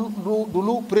naa du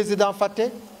lu président fàtte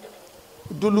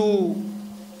du lu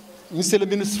monsieur le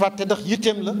ministre fàtte ndax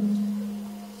yitteem la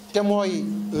te mooy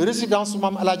résidence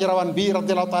maam Alaaji Rawaan bi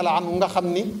radiallahu taala anhu nga xam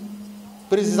ni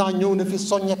président ñëw na fi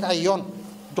soññeek ay yoon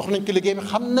dox nañ ko liggéey bi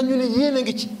xam nañu ne yéen a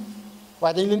ngi ci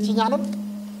waaye dañ leen ci ñaanal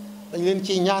dañ leen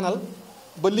ciy ñaanal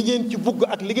ba li ngeen ci bugg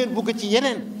ak li ngeen bugg ci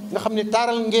yeneen nga xam ne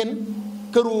taaral ngeen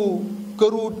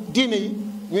këru diine yi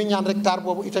ñuy ñaan rek taar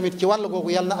boobu itamit ci wàll googu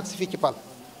yàlla na agsi fii ci Pal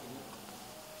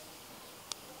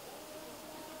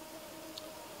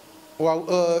waaw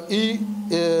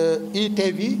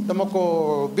ITV dama ko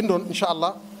bindoon incha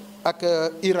allah ak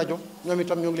i rajo ñoom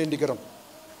itam ñoo ngi leen di gërëm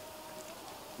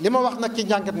li ma wax nag ci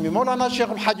njàngat mi Mawlana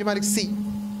Cheikhul Hadji Malick Sy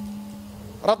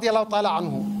radiallahu taala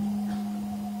anhu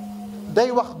day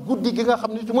wax guddi gi nga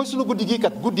xam ne mooy sunu guddi gii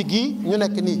kat guddi gii ñu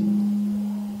nekk nii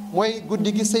mooy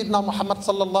guddi gi Seydina Muhammad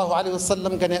sallallahu alayhi wa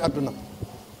sallam gane àdduna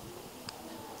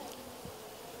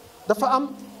dafa am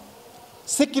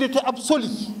sécurité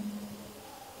absolue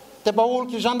te bawul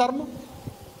ci gendarme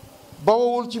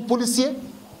bawul ci policier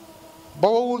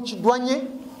bawul ci douanier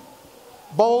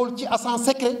bawul ci agent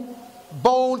secret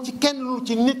bawul ci kenn lu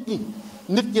ci nit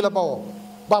ñi la bawoo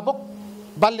ba bokk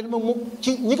bàlleen ma mu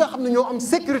ci ñi nga xam ne ñoo am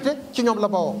sécurité ci ñoom la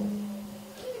bawoo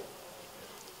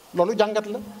loolu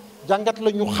jàngat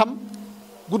la ñu xam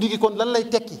guddi gi kon lan lay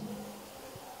tekki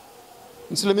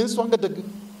monsieur le ministre wax nga dëgg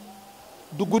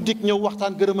du guddik ñëw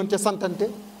waxtaan gërëmante santante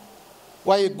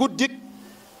waaye guddik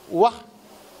wax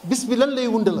bis bi lan lay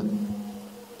wund la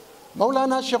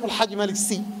Mawlana Cheikhul Hadji Malick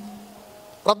Sy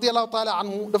radiallahu taala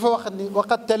anhu dafa wax ni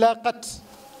waqad talaaqat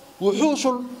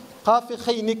wuxuushul xaafi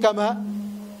xëyni kama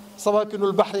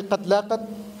sawakinul baxri qad laaqat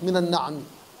min annaami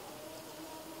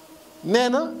nee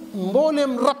na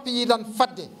mbooleem rab yi daan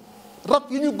fadde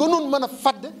rab yi ñu gënoon mën a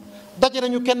fadde daje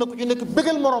nañu kenn ku ci nekk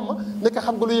bëggal morom ma nekk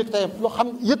xam nga lu yëg tayam loo xam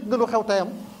yëg nga lu xew tayam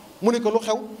mu ne ko lu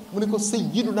xew mu ne ko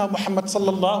sayyiduna Muhammad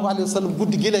sallallahu alayhi wa sallam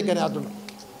guddi gi lay gane àdduna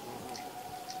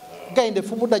gaynde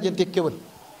fu mu dajanteeg kéwal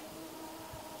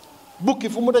bukki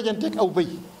fu mu dajanteeg aw bëy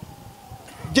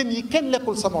jën yi kenn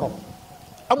lekkul sa morom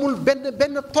amul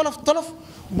benn tolof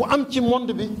bu am ci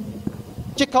monde bi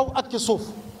ci kaw ak ci suuf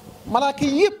malaaka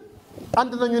yi yëpp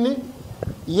ànd nañu ni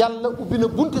yàlla ubbi na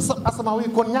bunti sa asamaaw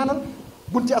yi kon ñaanal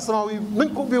bunti asamaaw yi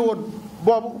nañ ko ubbi woon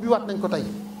boobu ubbi waat nañ ko tey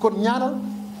kon ñaanal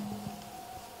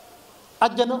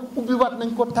ajjana ubbi waat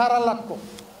nañ ko taaralaat ko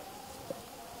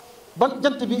ba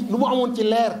jant bi lu mu amoon ci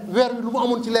leer weer bi lu mu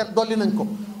amoon ci leer dolli nañ ko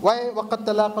waaye waqad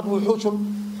talaaqat wuxuushul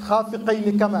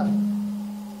xaafiqayni kama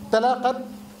talaaqat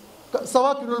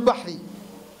sawaakinul baxri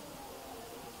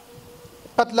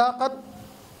qad laaqat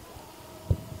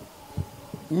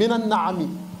min annaami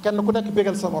kenn ku nekk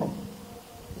bégal sa morom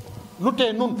lu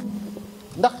tee nun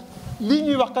ndax lii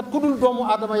ñuy wax kat ku dul doomu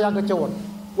aadama yaa nga ca woon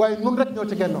waaye nun rek ñoo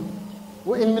ci gennoon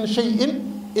wa in min cheyin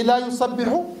ila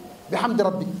yusabbihu bi hamdi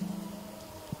rabbi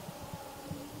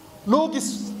loo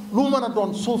gis lu mën a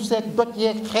doon suuf seeg doj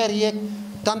yeeg xeer yeeg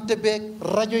tante beeg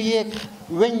rajo yeeg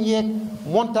weñ yeeg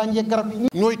montagne yeeg garab yi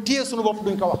ñooy téye suñu bopp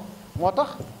duñ ko wax moo tax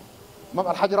maam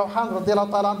alxaji rawxaan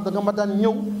radiallahu taala an da nga ma daan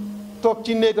ñëw toog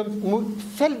ci néegam mu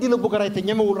fel di la bëgg a rey te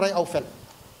ñemewul rey aw fel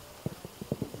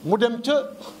mu dem ca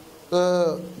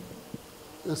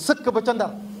sëkk ba ca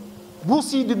ndar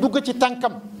buus yi di dugg ci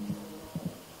tànkam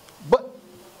ba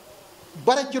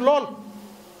bare ci lool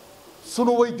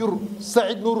sunu way jur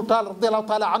Saïd Nourou Tall radiallahu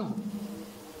taala anhu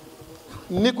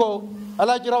ni ko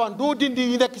alaaji rawaan doo dindi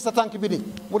yi nekk sa tànk bi ni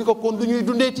mu ni ko kon lu ñuy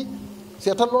dundeeti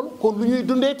seetal loolu kon lu ñuy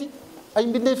dundeeti ay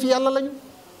mbindee fi yàlla lañu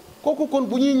kooku kon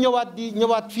bu ñuy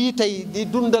ñëwaat fii tey di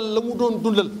dundal la mu doon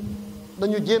dundal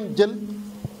nañu jéem jël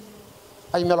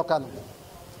ay melokaan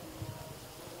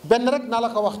benn rek naa la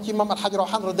ko wax ci maam alxaj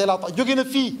rawxaan radiallahu taala jóge na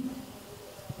fii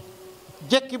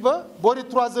jekki ba boori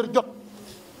 3 heures jot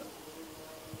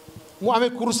mu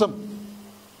amee kurusam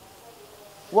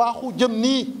waaxu jëm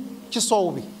nii ci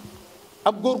soow bi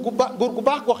ab góor gu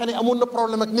baax koo xam ne amoon na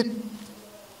problème ak nit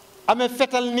amee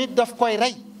fetal nit daf koy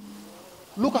rey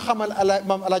lu ko xamal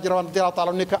maam alaaji rawaan radiallahu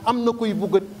taala ne que am na koy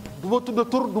bugg du ma tudda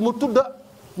tur du ma tudda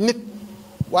nit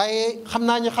waaye xam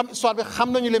naa ñu xam histoire bi xam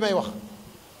nañu li may wax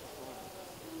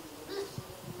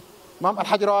maam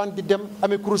alxaji rawaan di dem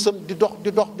amee kurusam di dox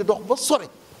di dox di dox ba sore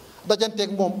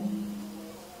dajanteeg moom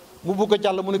mu bugg a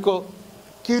jàll mu ne ko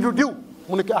kii du diw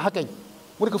mu ne ko axakañ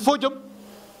mu ne ko foo jëm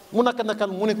mu naka nakal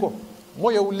mu ne ko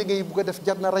moo yow liggéey bugg a def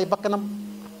jar na rey bakkanam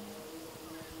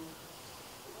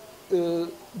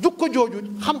jukko jooju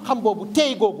xam-xam boobu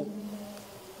teey googu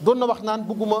doon na wax naan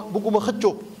bugguma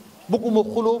xëccoo bugguma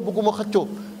xuloo bugguma xëccoo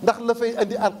ndax la fay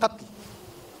indi alqatl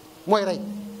mooy rey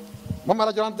moom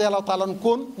ala radiyallahu taala an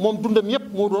koon moom dundam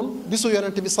yépp moo doon bisu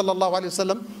yonente bi sallallahu alayhi wa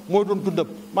sallam moo doon dundam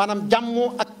maanaam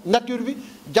jàmmoo ak nature bi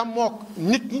jàmmook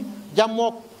nit ñi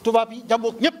jàmmook tubaab yi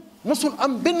jàmmook ñépp mosul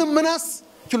am benn menace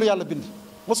ci lu yàlla bind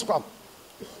mosu ko am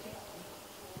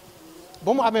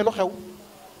ba mu amee lu xew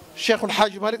Cheikhul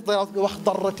Xaaji Malik da wax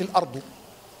darratil ardu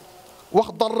wax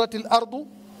darratil ardu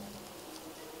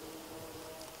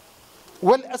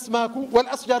wal asmaaku wal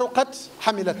asjaaru qad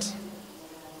xamilat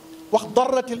wax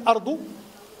darratil ardu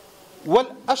wal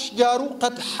ashjaaru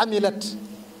qad xamilat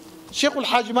Cheikhul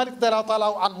Xaaji Malik radiyallaahu taala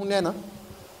anhu nee na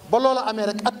ba loola amee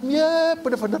rek at mi yëpp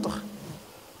dafa nëtëx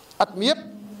at mi yëpp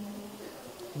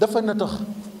dafa nëtëx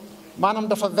maanaam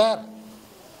dafa vert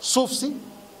suuf si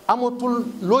amatul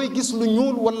looy gis lu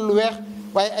ñuul wala lu weex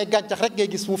waaye ay gàncax rek ngay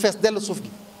gis mu fees dell suuf gi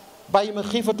bàyyi ma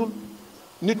xiifatul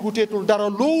nit wuteetul dara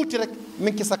loo wuti rek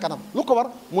mi ngi ci sa kanam lu ko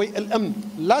war mooy al amn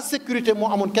la sécurité moo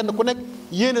amoon kenn ku nekk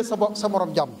yéene sa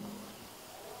morom jàmm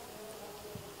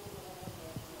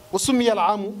wa sumiyal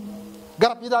aamu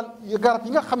garab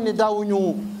yi nga xam ne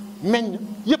daawuñu meññ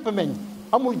yépp a meññ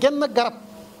amul genn garab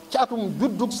ci atum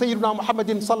juddug sayyidina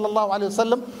muhammadin sallallahu alayhi wa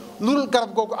sallam lu dul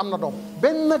garab googu am na doom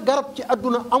benn garab ci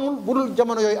àdduna amul bu dul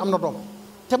jamono yooyu am na doom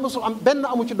te mosul am benn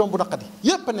amu ci doom bu naqadi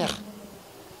yépp a neex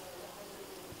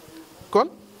kon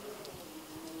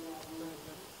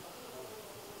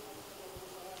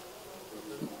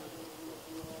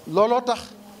looloo tax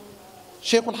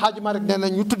Cheikhul Xaaji Malik nee na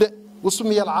ñu tudde wa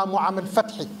sumiyal aamu amal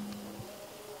fatxi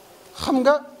xam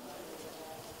nga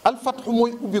alfatxu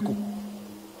mooy ubbiku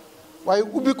waaye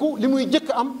ubbiku li muy jëkk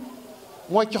am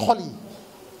mooy ci xol yi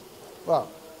waaw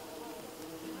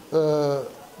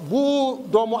bu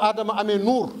doomu aadama amee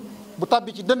nuur bu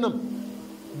tàbbi ci dënnam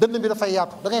dënn bi dafay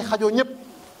yaatu da ngay xajoo ñëpp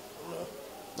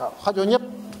waaw xajoo ñëpp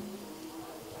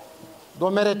doo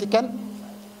mereeti kenn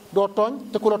doo tooñ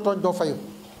te ku la tooñ doo fayu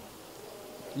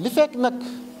li fekk nag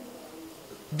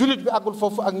jullit bi àggul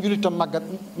foofu ak njullitam màggat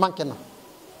manqué na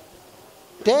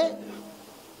te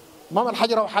maam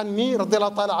alxaji rawxaan mi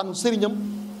radiallahu taala anhu sëriñam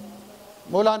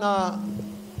mawlaana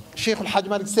cheikhul xaaj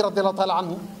malik si radiallahu taala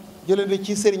anhu jëlee na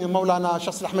ci sëriñam mawlaana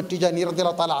cheikh sil ahmad tijaani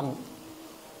radiallahu taala anhu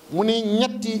mu ni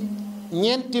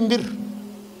ñeenti mbir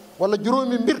wala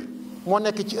juróomi mbir moo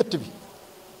nekk ci ëtt bi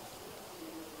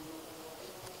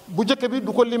bu njëkk bi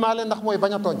du ko limaale ndax mooy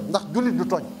bañ a tooñ ndax jullit du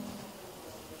tooñ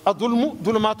adulmu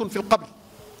dulumaatun fil qabr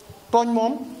tooñ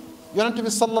moom yonent bi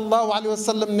sallallahu alayhi wa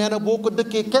sallam nee na boo ko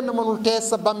dëkkee kenn mënul tee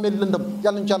sa bàmmeel lëndëm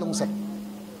yàlla ñu ci yàlla musal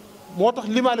moo tax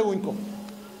limaale wuñ ko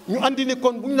ñu andi ni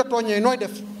kon bu ñu la tooñee nooy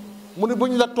def mu ne bu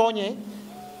ñu la tooñee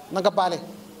na nga baale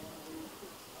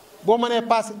boo mënee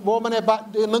paase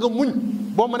na nga muñ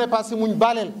boo mënee paase muñ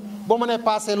baaleel boo mënee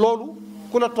paase loolu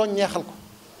ku la tooñ ñeexal ko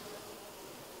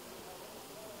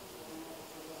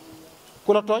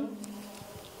ku la tooñ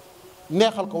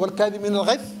neexal ko wal kaadimiina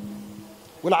al-ghayz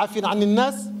wal aafiina ani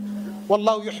nnaas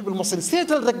wallaahu yuhibbul muhsinin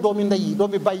seetal rek doomi ndey yi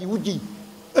doomi bàyyi wujj yi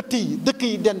ëtt yi dëkk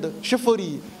yi dend chauffeur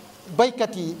yi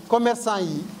baykat yi commerçant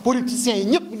yi politiciens yi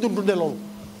ñëpp ñu dunde loolu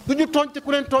du ñu tooñ te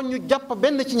ku leen tooñ ñu jàpp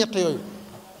benn ci ñett yooyu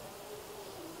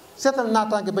seetal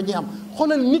naataange ba ñuy am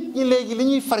xoolal nit ñi léegi li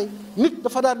ñuy fare nit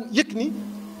dafa daan yëg ni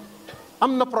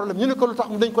am na problème ñu ne ko lu tax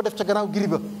mu dañ ko def ca gannaaw giri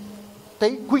ba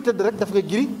tey kuy tëdd rek daf nga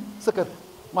giri sa kër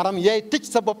maanaam yaay tëj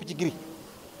sa bopp ci giri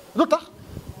lu tax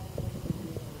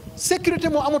sécurité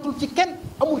moo amatul ci kenn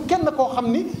amul kenn koo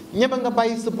xam ni ñeme nga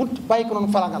bàyyi sa bunt bàyyi ko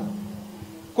noonu farangal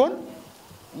kon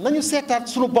nañu seetaat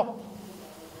suñu bopp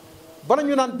bala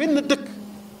ñu naan benn dëkk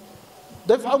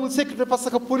dafa amul sécurité parce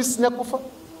que police nekku fa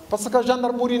parce que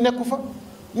gendarmerie nekku fa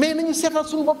mais nañu seetaat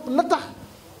suñu bopp la tax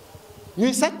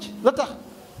ñuy sàcc la tax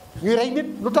ñuy rey nit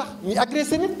lu tax ñuy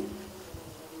agressé nit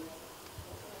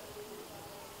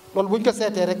loolu bu ñu ko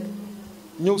seetee rek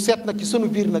ñëw seet nag ci sunu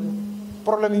biir nag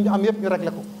problème yi ñu am yëpp ñu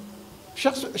réglé ko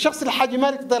Cheikh Seydi Hadji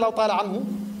Malick radiyallahu taala anhu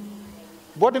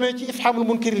boo demee ci ifhamul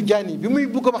munkiril jaani bi muy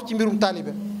bugg a wax ci mbirum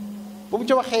taalibe ba mu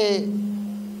ci waxee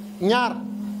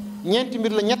ñeenti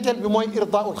mbir la ñetteel bi mooy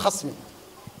irdaul xasmi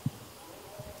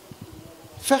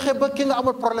fexe ba ki nga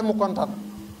amul problème mu kontaan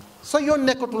sa yoon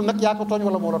nekkatul nag yaa ko tooñ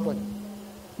wala moo la tooñ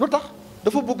lu tax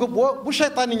dafa bëgg bu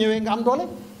seytaane ñëwee nga am doole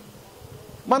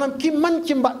maanaam ki man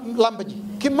ci làmb ji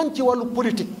ki man ci wàllu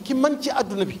politique ki man ci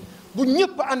àdduna bi bu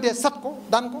ñëpp àndee sat ko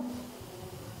daan ko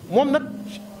moom nag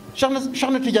Cheikh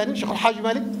na Tidiane Cheikhul Hadji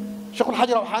Malick Cheikhul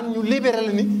Hadji Rawaan ñu libéré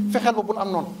la ni fexeel ba bul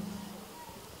am noonu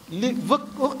li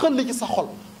wëqal li ci sa xol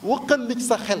wëqal li ci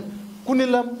sa xel ku ne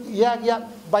la yaa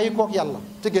bàyyi kook yàlla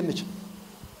te génn ci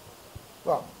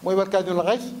waaw mooy wal kaadimiina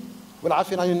al-ghayz wal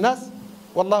aafiina ani n-naas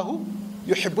wallahu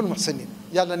yuhibbul muhsinin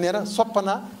yàlla nee na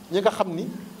soppanaa ñi nga xam ni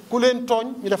ku leen tooñ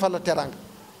ñu defal la teraanga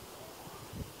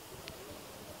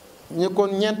ñu kon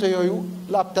ñeent yooyu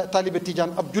la ab taalibe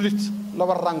tijaan ab julit la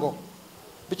war ràngoo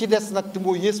bi ci des nag te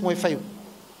moo yées mooy fayu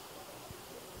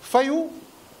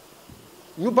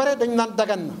ñu bare dañ naan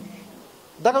dagan na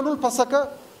daganul parce que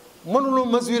mënuloo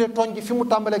mesurer tooñ gi fi mu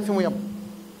tàmbalee ak fi mu yem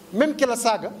même ki la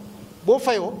saaga boo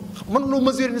fayoo mënuloo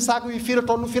mesurer ni saaga yi fii la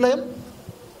toll fii la yem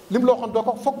li mu la waxoon doo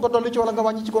ko foog nga dolli ci wala nga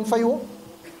wàññi ci kon fayoo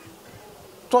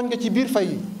tooñ nga ci biir fay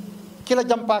yi ki la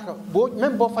jàmpaaka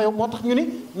même boo fayoo moo tax ñu ni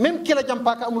même ki la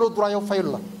jàmpaaka amuloo droit yow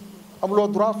fayul la amuloo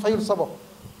droit fayul sa bopp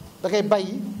da ngay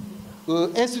bàyyi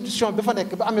institution bi fa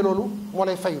nekk ba amee loolu moo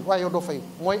lay fayu waaye yow doo fayu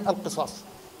mooy alqisaas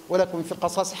walakum fi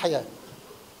lqisaasi xayaa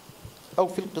aw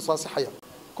fi lqisaasi xayaa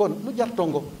kon lu jar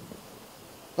tongo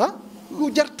lu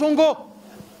jar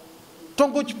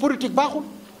tongo ci politique baaxul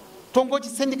tongo ci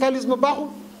syndicalisme baaxul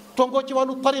tongo ci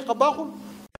wàllu tariqa baaxul